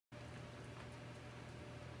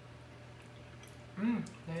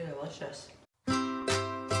Very delicious.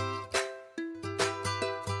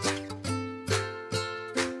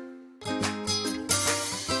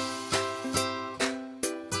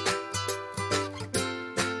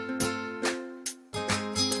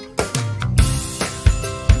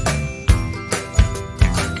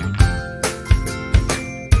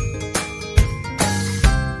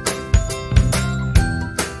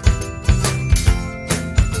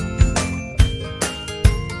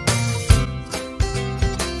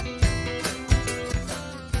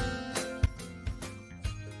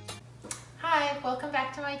 Welcome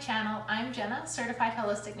back to my channel. I'm Jenna, Certified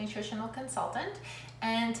Holistic Nutritional Consultant,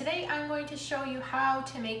 and today I'm going to show you how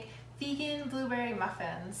to make vegan blueberry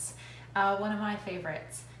muffins, one of my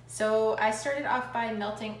favorites. So I started off by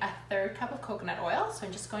melting a 1/3 cup of coconut oil, so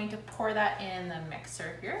I'm just going to pour that in the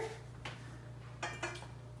mixer here.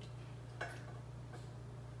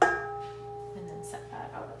 And then set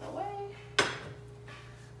that out of the way.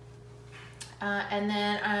 And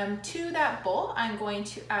then to that bowl, I'm going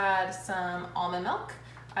to add some almond milk.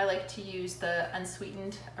 I like to use the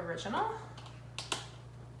unsweetened original.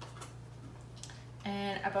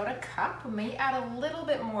 And about a cup. We may add a little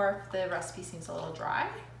bit more if the recipe seems a little dry.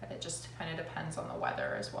 It just kind of depends on the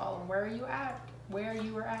weather as well and where you are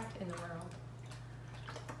at in the world.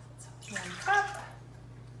 So 1 cup.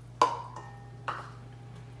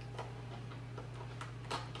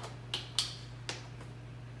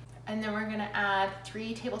 And then we're gonna add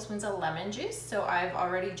 3 tablespoons of lemon juice. So I've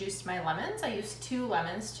already juiced my lemons. I used 2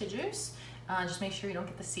 lemons to juice. Just make sure you don't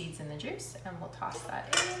get the seeds in the juice, and we'll toss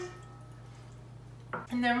that in.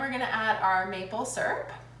 And then we're gonna add our maple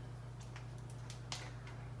syrup.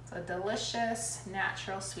 It's a delicious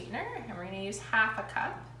natural sweetener, and we're gonna use 1/2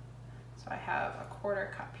 cup. So I have a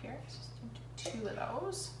 1/4 cup here. Let's just do 2 of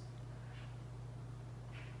those.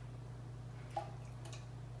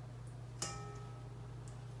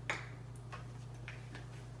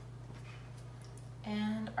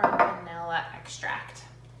 And our vanilla extract.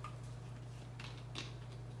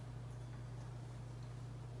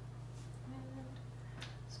 And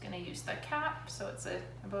just gonna use the cap, so it's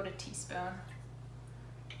about a teaspoon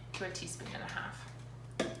to a teaspoon-and-a-half.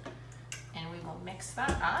 And we will mix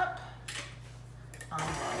that up on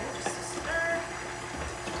low, just to stir.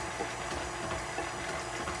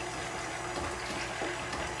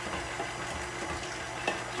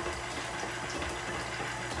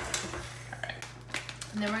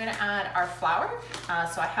 And then we're gonna add our flour.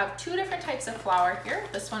 So I have 2 different types of flour here.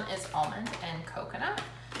 This one is almond and coconut.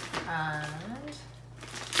 And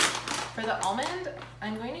for the almond,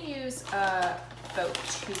 I'm going to use about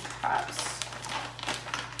 2 cups.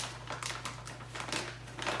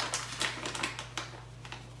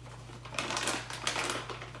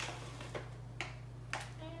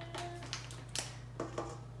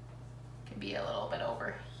 Can be a little bit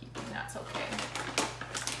overheating, that's okay.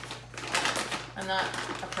 I'm not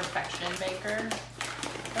a perfection baker.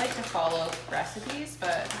 I like to follow recipes,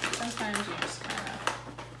 but sometimes you just kind of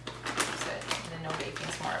use it. And then no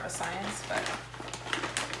baking's more of a science, but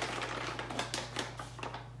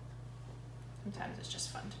sometimes it's just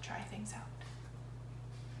fun to try things out.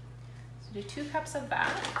 So do 2 cups of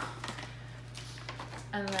that.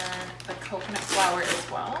 And then the coconut flour as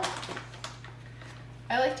well.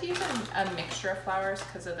 I like to use a mixture of flours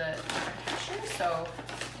because of the different texture. So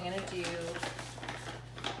I'm gonna do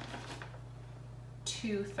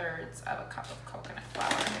 2/3 of a cup of coconut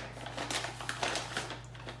flour.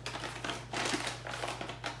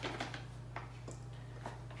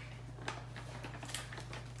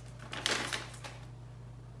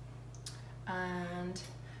 And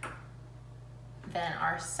then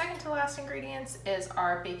our second to last ingredients is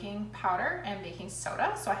our baking powder and baking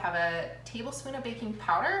soda. So I have a tablespoon of baking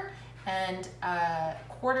powder and a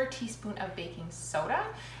 1/4 teaspoon of baking soda.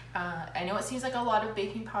 I know it seems like a lot of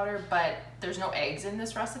baking powder, but there's no eggs in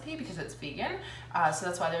this recipe because it's vegan. So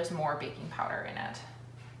that's why there's more baking powder in it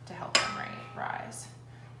to help them rise.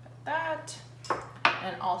 Put that,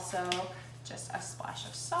 and also just a splash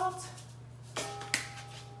of salt.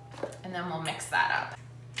 And then we'll mix that up.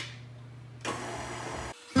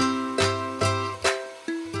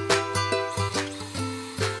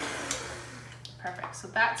 Perfect, so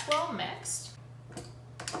that's well mixed.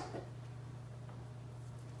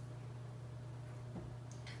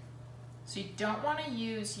 So you don't want to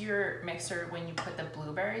use your mixer when you put the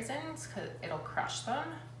blueberries in, because it'll crush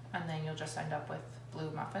them, and then you'll just end up with blue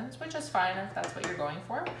muffins, which is fine if that's what you're going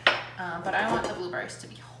for. But I want the blueberries to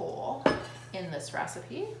be whole in this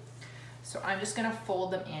recipe. So I'm just gonna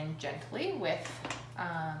fold them in gently with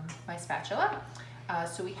my spatula.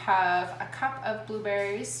 So we have a cup of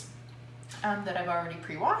blueberries that I've already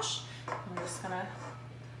pre-washed. I'm just gonna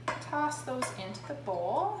toss those into the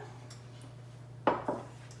bowl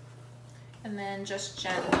and then just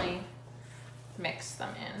gently mix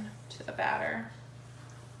them in to the batter.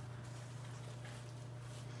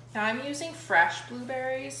 Now I'm using fresh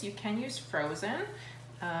blueberries. You can use frozen.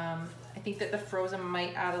 I think that the frozen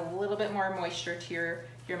might add a little bit more moisture to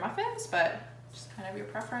your muffins, but just kind of your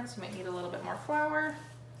preference. You might need a little bit more flour.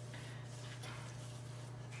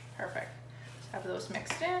 Perfect. Just have those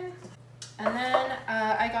mixed in. And then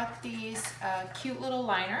I got these cute little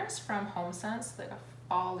liners from HomeSense. They got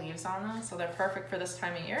fall leaves on them, so they're perfect for this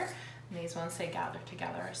time of year. And these ones say gather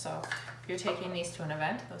together. So if you're taking these to an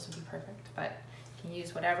event, those would be perfect. But you can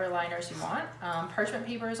use whatever liners you want. Parchment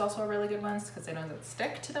paper is also a really good one because they don't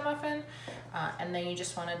stick to the muffin. And then you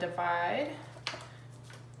just want to divide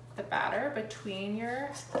the batter between your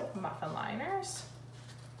muffin liners.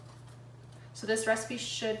 So this recipe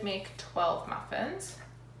should make 12 muffins.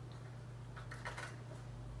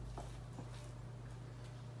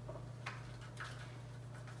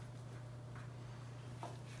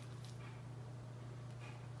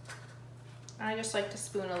 I just like to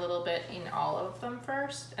spoon a little bit in all of them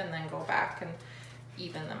first and then go back and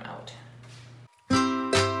even them out.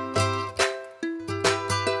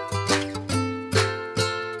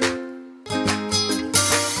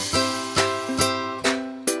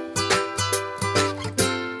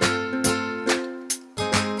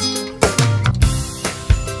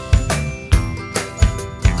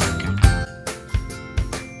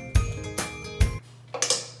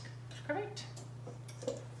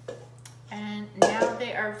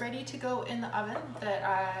 Are ready to go in the oven that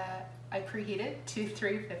I preheated to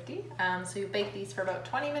 350. So you bake these for about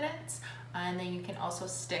 20 minutes, and then you can also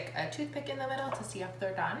stick a toothpick in the middle to see if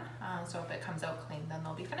they're done. So if it comes out clean, then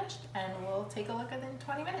they'll be finished, and we'll take a look at them in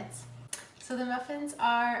 20 minutes. So the muffins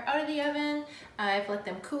are out of the oven. I've let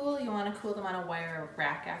them cool. You want to cool them on a wire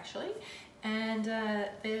rack actually, and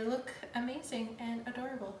they look amazing and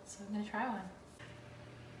adorable. So I'm gonna try one.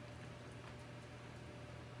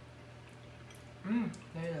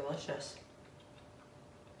 They're delicious.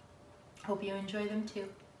 Hope you enjoy them too.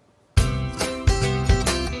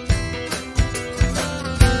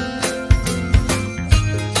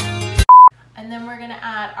 And then we're gonna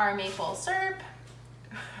add our maple syrup.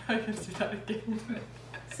 I can do that again.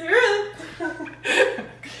 Syrup!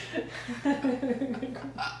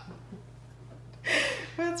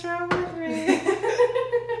 What's wrong with me?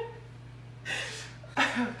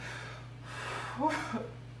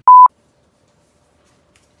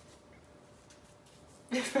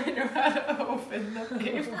 If I know how to open the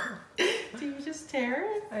paper, do you just tear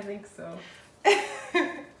it? I think so.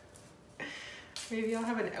 Maybe I'll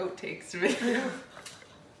have an outtakes video.